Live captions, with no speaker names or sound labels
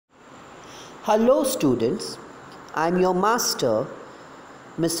Hello students, I am your master,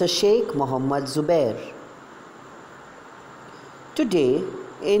 Mr. Shaikh.Mohammed.Zubair. Today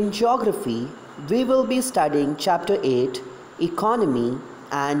in geography we will be studying chapter 8, Economy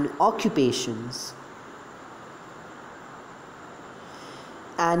and Occupations.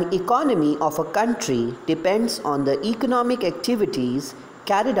 An economy of a country depends on the economic activities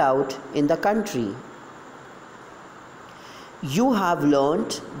carried out in the country. You have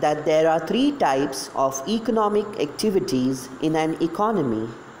learnt that there are three types of economic activities in an economy.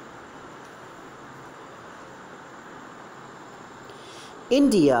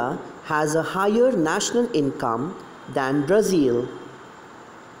 India has a higher national income than Brazil.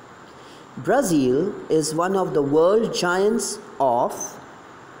 Brazil is one of the world giants of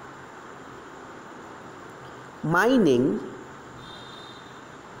mining,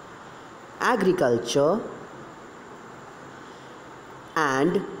 agriculture,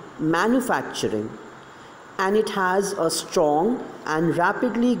 and manufacturing, and it has a strong and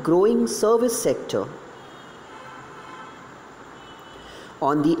rapidly growing service sector.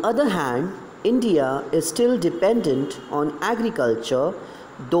 On the other hand, India is still dependent on agriculture,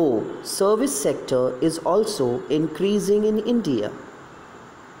 though service sector is also increasing in India.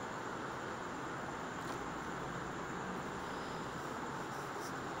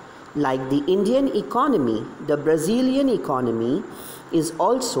 Like the Indian economy, the Brazilian economy is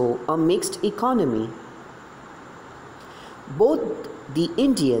also a mixed economy. Both the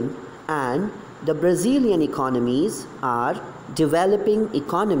Indian and the Brazilian economies are developing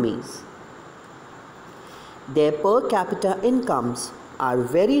economies. Their per capita incomes are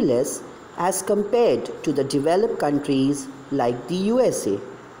very less as compared to the developed countries like the USA.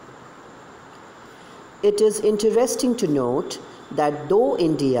 It is interesting to note that though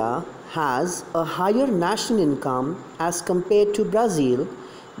India has a higher national income as compared to Brazil,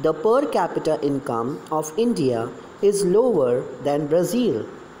 the per capita income of India is lower than Brazil.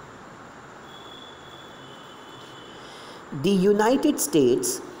 The United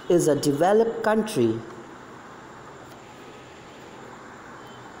States is a developed country.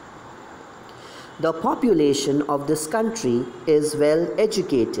 The population of this country is well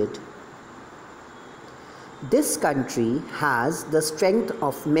educated. This country has the strength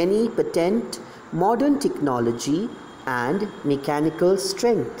of many patent modern technology and mechanical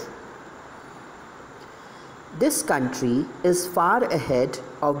strength. This country is far ahead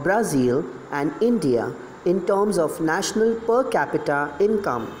of Brazil and India in terms of national per capita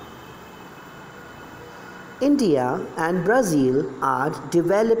income. India and Brazil are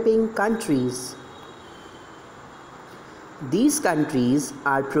developing countries. These countries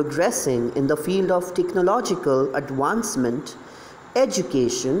are progressing in the field of technological advancement,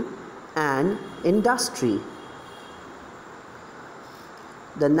 education, and industry.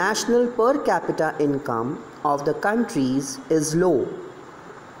 The national per capita income of the countries is low.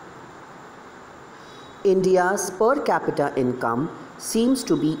 India's per capita income seems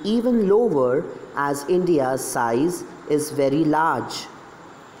to be even lower as India's size is very large.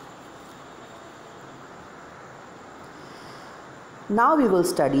 Now we will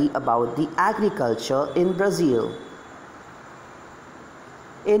study about the agriculture in Brazil.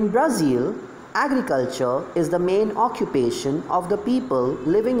 In Brazil, agriculture is the main occupation of the people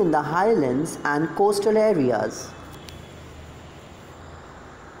living in the highlands and coastal areas.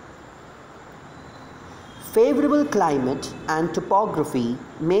 Favorable climate and topography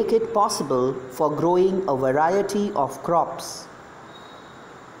make it possible for growing a variety of crops.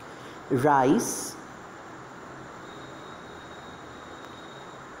 Rice,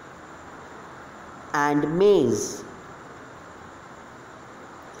 and maize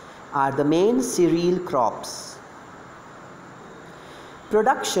are the main cereal crops.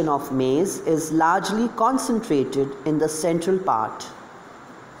 Production of maize is largely concentrated in the central part.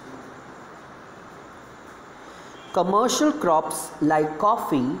 Commercial crops like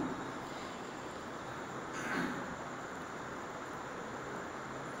coffee,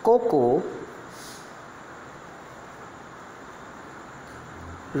 cocoa,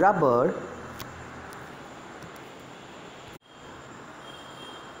 rubber,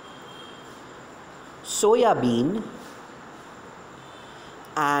 soya bean,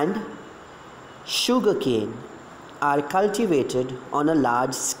 and sugarcane are cultivated on a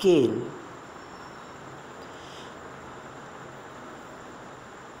large scale.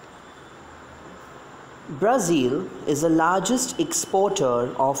 Brazil is the largest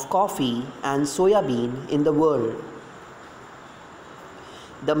exporter of coffee and soya bean in the world.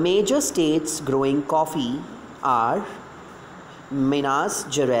 The major states growing coffee are Minas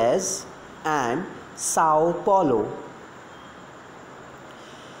Gerais and Sao Paulo.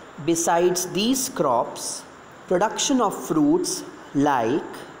 Besides these crops, production of fruits like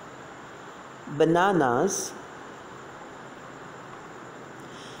bananas,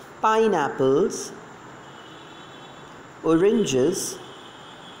 pineapples, oranges,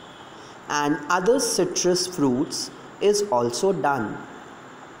 and other citrus fruits is also done.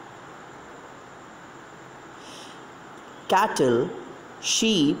 Cattle,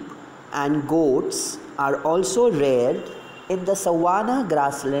 sheep, and goats are also reared in the savanna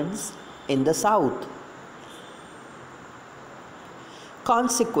grasslands in the south.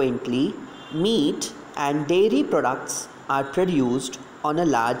 Consequently, meat and dairy products are produced on a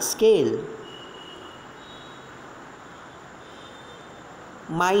large scale.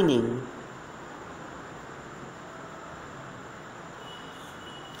 Mining.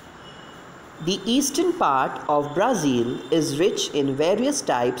 The eastern part of Brazil is rich in various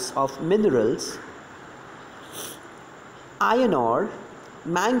types of minerals: iron ore,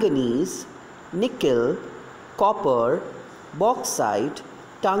 manganese, nickel, copper, bauxite,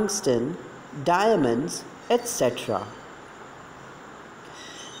 tungsten, diamonds, etc.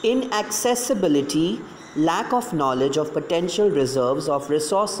 Inaccessibility, lack of knowledge of potential reserves of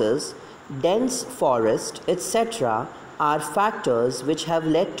resources, dense forest, etc. are factors which have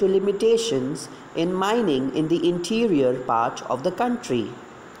led to limitations in mining in the interior part of the country.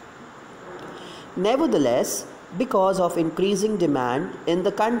 Nevertheless, because of increasing demand in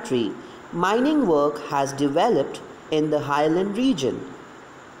the country, mining work has developed in the highland region.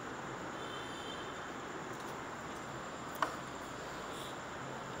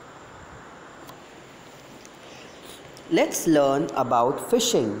 Let's learn about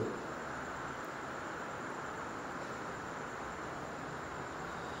fishing.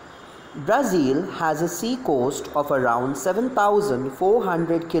 Brazil has a sea coast of around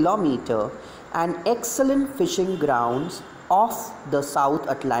 7,400 km and excellent fishing grounds off the South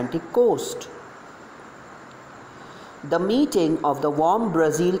Atlantic coast. The meeting of the warm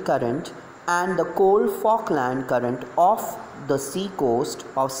Brazil current and the cold Falkland current off the sea coast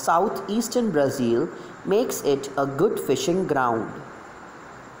of southeastern Brazil makes it a good fishing ground.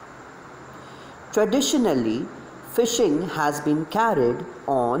 Traditionally, fishing has been carried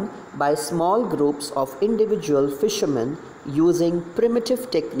on by small groups of individual fishermen using primitive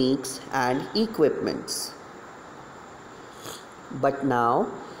techniques and equipments. But now,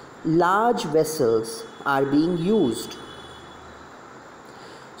 large vessels are being used.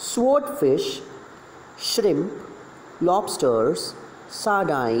 Swordfish, shrimp, lobsters,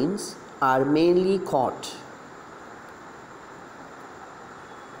 sardines are mainly caught.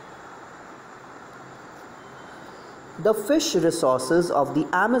 The fish resources of the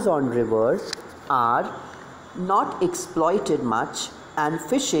Amazon River are not exploited much, and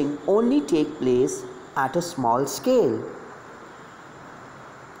fishing only takes place at a small scale.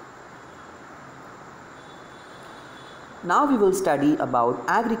 Now we will study about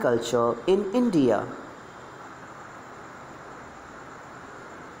agriculture in India.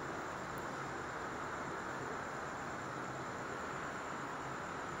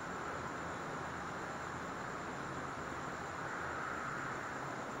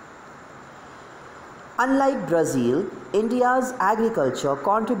 Unlike Brazil, India's agriculture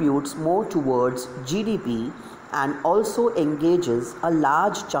contributes more towards GDP and also engages a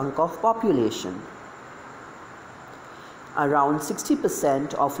large chunk of population. Around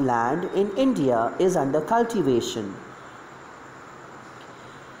 60% of land in India is under cultivation.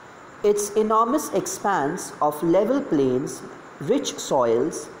 Its enormous expanse of level plains, rich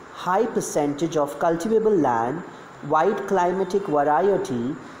soils, high percentage of cultivable land, wide climatic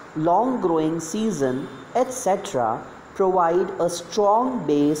variety, long growing season, etc. provide a strong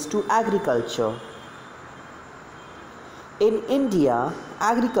base to agriculture. In India,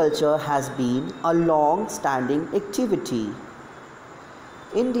 agriculture has been a long-standing activity.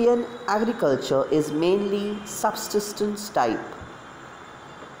 Indian agriculture is mainly subsistence type.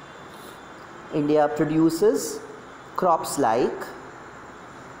 India produces crops like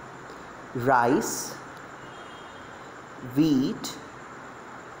rice, wheat,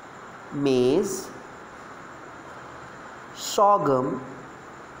 maize, sorghum,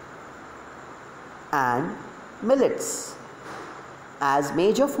 and millets as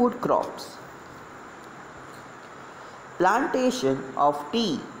major food crops. Plantation of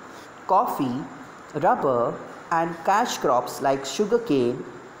tea, coffee, rubber, and cash crops like sugarcane,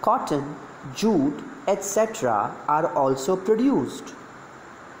 cotton, jute, etc. are also produced.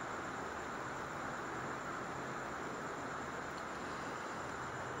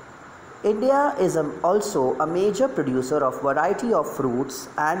 India is also a major producer of variety of fruits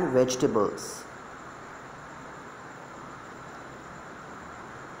and vegetables.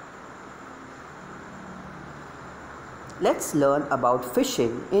 Let's learn about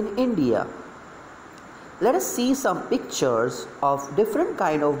fishing in India. Let us see some pictures of different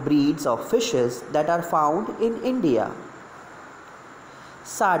kind of breeds of fishes that are found in India.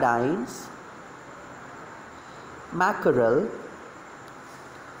 Sardines, mackerel,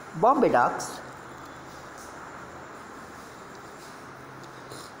 Bombay ducks,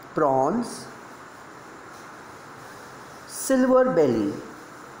 prawns, silver belly.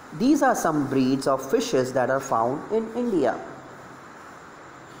 These are some breeds of fishes that are found in India.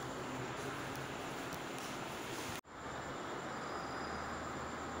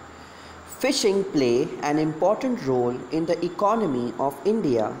 Fishing play an important role in the economy of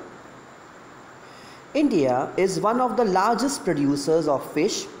India. India is one of the largest producers of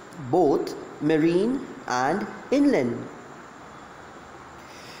fish, both marine and inland.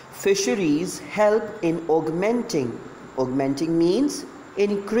 Fisheries help in augmenting means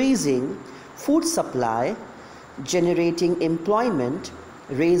increasing food supply, generating employment,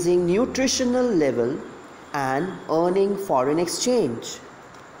 raising nutritional level, and earning foreign exchange.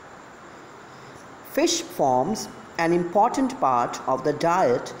 Fish forms an important part of the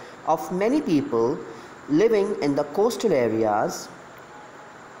diet of many people living in the coastal areas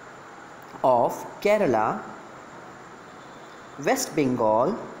of Kerala, West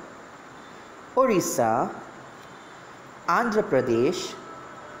Bengal, Orissa, Andhra Pradesh,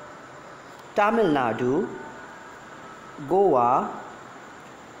 Tamil Nadu, Goa,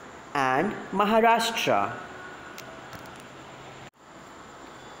 and Maharashtra.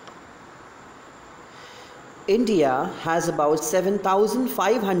 India has about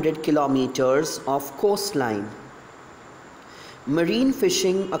 7,500 kilometers of coastline. Marine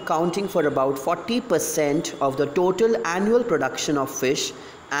fishing accounting for about 40% of the total annual production of fish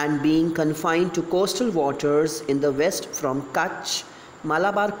and being confined to coastal waters in the west from Kutch,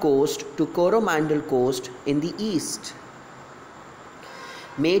 Malabar coast to Coromandel coast in the east.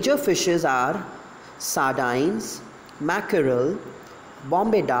 Major fishes are sardines, mackerel,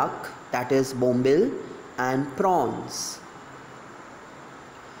 Bombay duck, that is bombil, and prawns.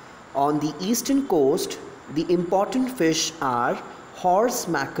 On the eastern coast, the important fish are horse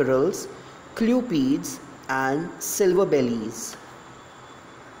mackerels, clupids, and silver bellies.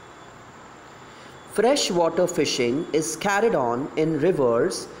 Freshwater fishing is carried on in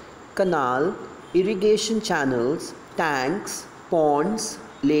rivers, canal, irrigation channels, tanks, ponds,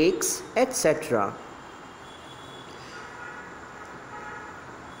 lakes, etc.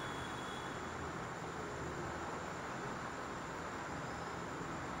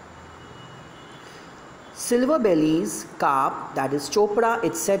 Silver bellies, carp, that is chopra,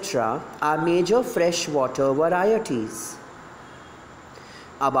 etc. are major freshwater varieties.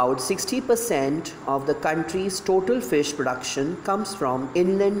 About 60% of the country's total fish production comes from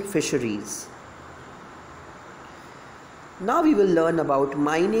inland fisheries. Now we will learn about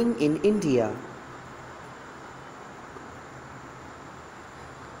mining in India.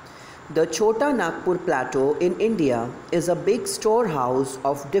 The Chota Nagpur Plateau in India is a big storehouse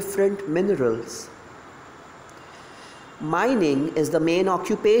of different minerals. Mining is the main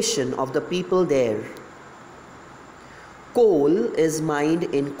occupation of the people there. Coal is mined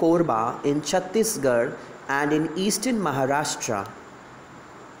in Korba in Chhattisgarh and in eastern Maharashtra.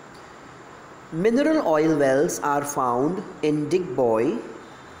 Mineral oil wells are found in Digboi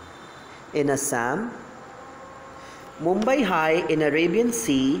in Assam, Mumbai High in Arabian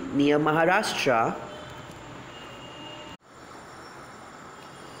Sea near Maharashtra,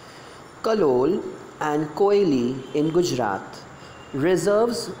 Kalol and Koyali in Gujarat.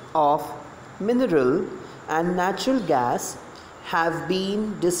 Reserves of mineral and natural gas have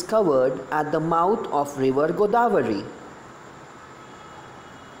been discovered at the mouth of river Godavari.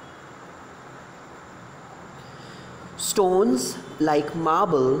 Stones like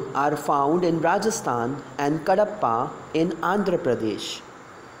marble are found in Rajasthan and Kadapa in Andhra Pradesh.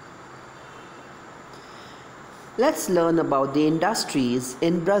 Let's learn about the industries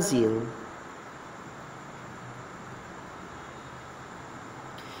in Brazil.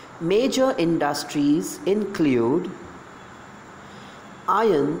 Major industries include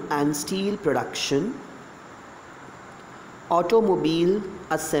iron and steel production, automobile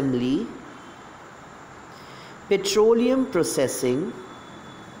assembly, petroleum processing,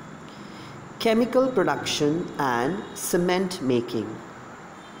 chemical production and cement making.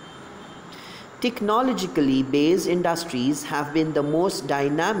 Technologically based industries have been the most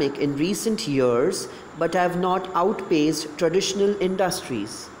dynamic in recent years but have not outpaced traditional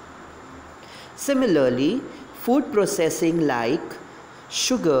industries. Similarly, food processing like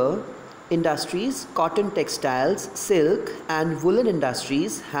sugar industries, cotton textiles, silk and woolen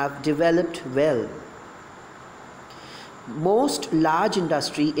industries have developed well. Most large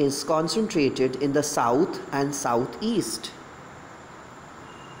industry is concentrated in the south and southeast.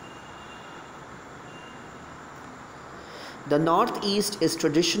 The northeast is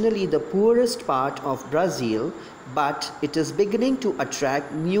traditionally the poorest part of Brazil, but it is beginning to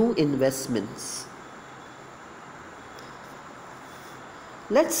attract new investments.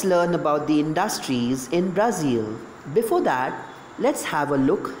 Let's learn about the industries in Brazil. Before that, let's have a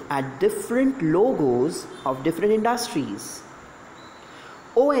look at different logos of different industries.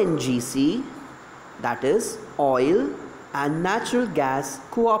 ONGC, that is Oil and Natural Gas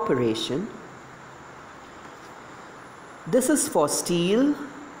Cooperation. This is for steel.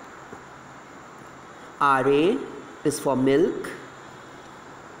 RA is for milk.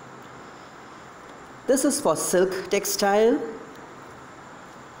 This is for silk textile.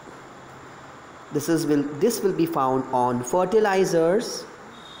 This will be found on fertilizers.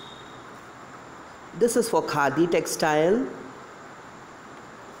 This is for khadi textile.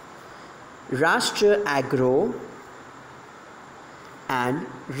 Rashtra Agro and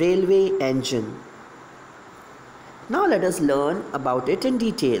railway engine. Now let us learn about it in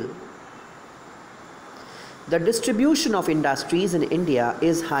detail. The distribution of industries in India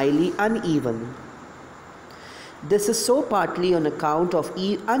is highly uneven. This is so partly on account of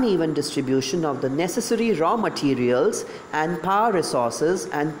uneven distribution of the necessary raw materials and power resources,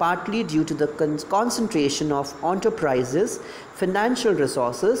 and partly due to the concentration of enterprises, financial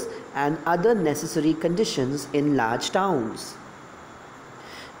resources and other necessary conditions in large towns.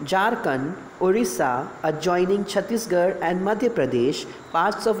 Jharkhand, Orissa, adjoining Chhattisgarh and Madhya Pradesh,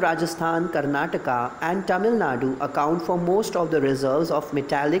 parts of Rajasthan, Karnataka and Tamil Nadu account for most of the reserves of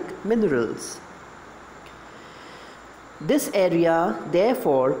metallic minerals. This area,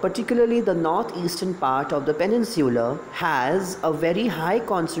 therefore, particularly the northeastern part of the peninsula, has a very high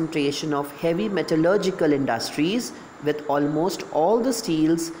concentration of heavy metallurgical industries, with almost all the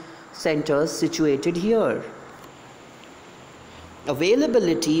steel centers situated here.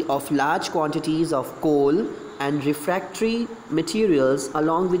 Availability of large quantities of coal and refractory materials,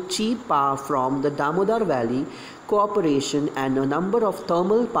 along with cheap power from the Damodar Valley Corporation and a number of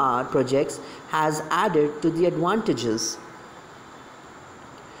thermal power projects, has added to the advantages.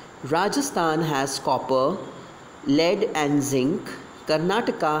 Rajasthan has copper, lead and zinc.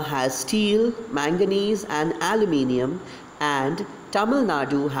 Karnataka has steel, manganese and aluminium, and Tamil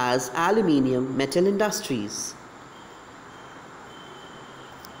Nadu has aluminium metal industries.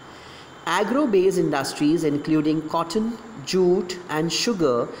 Agro-based industries including cotton, jute and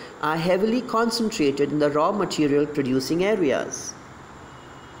sugar are heavily concentrated in the raw material producing areas.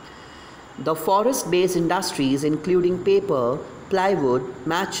 The forest-based industries including paper, plywood,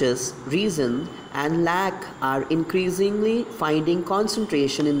 matches, resin and lac are increasingly finding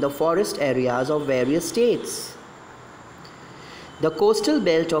concentration in the forest areas of various states. The coastal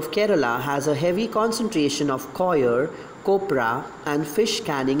belt of Kerala has a heavy concentration of coir, copra and fish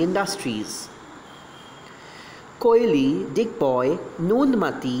canning industries. Koili, Digboy,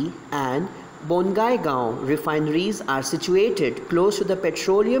 Noonmati and Bongaigaon refineries are situated close to the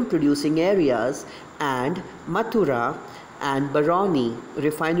petroleum producing areas, and Mathura and Barauni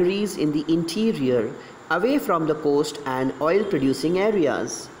refineries in the interior, away from the coast and oil producing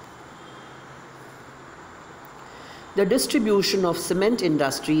areas. The distribution of cement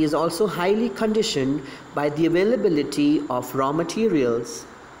industry is also highly conditioned by the availability of raw materials.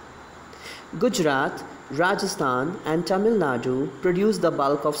 Gujarat, Rajasthan and Tamil Nadu produce the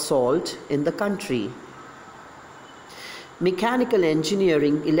bulk of salt in the country. Mechanical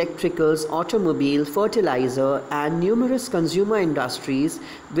engineering, electricals, automobile, fertilizer and numerous consumer industries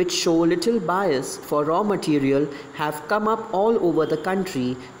which show little bias for raw material have come up all over the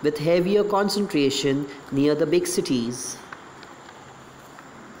country, with heavier concentration near the big cities.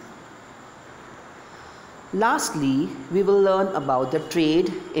 Lastly, we will learn about the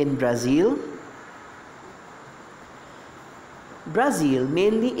trade in Brazil. Brazil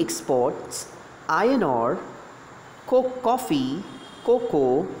mainly exports iron ore, coffee,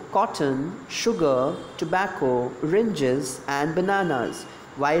 cocoa, cotton, sugar, tobacco, oranges and bananas,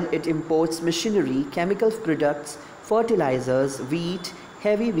 while it imports machinery, chemical products, fertilizers, wheat,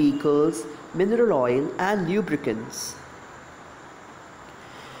 heavy vehicles, mineral oil and lubricants.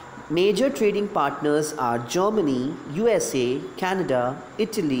 Major trading partners are Germany, USA, Canada,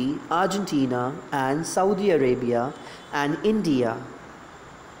 Italy, Argentina and Saudi Arabia and India.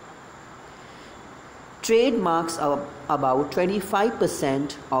 Trade marks up about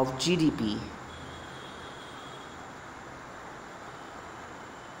 25% of GDP.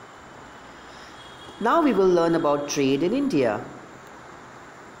 Now we will learn about trade in India.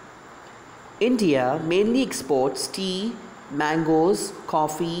 India mainly exports tea, mangoes,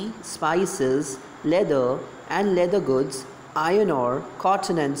 coffee, spices, leather and leather goods, iron ore,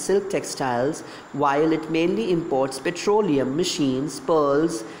 cotton and silk textiles, while it mainly imports petroleum, machines,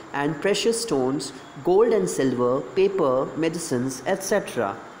 pearls and precious stones, gold and silver, paper, medicines,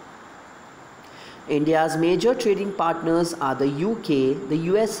 etc. India's major trading partners are the UK, the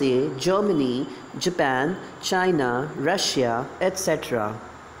USA, Germany, Japan, China, Russia, etc.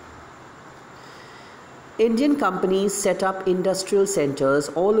 Indian companies set up industrial centers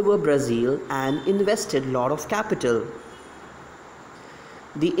all over Brazil and invested a lot of capital.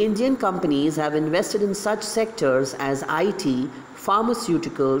 The Indian companies have invested in such sectors as IT,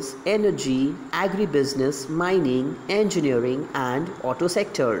 pharmaceuticals, energy, agribusiness, mining, engineering, and auto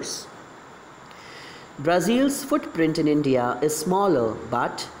sectors. Brazil's footprint in India is smaller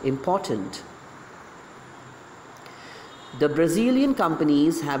but important. The Brazilian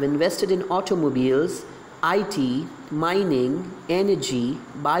companies have invested in automobiles, IT, mining, energy,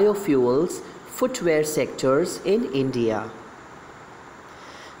 biofuels, footwear sectors in India.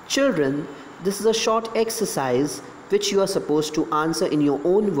 Children, this is a short exercise which you are supposed to answer in your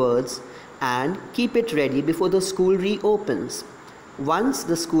own words and keep it ready before the school reopens. Once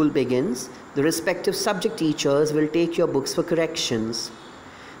the school begins, the respective subject teachers will take your books for corrections.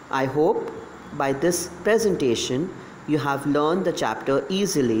 I hope by this presentation you have learned the chapter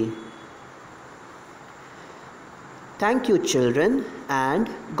easily. Thank you, children, and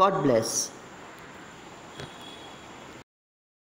God bless.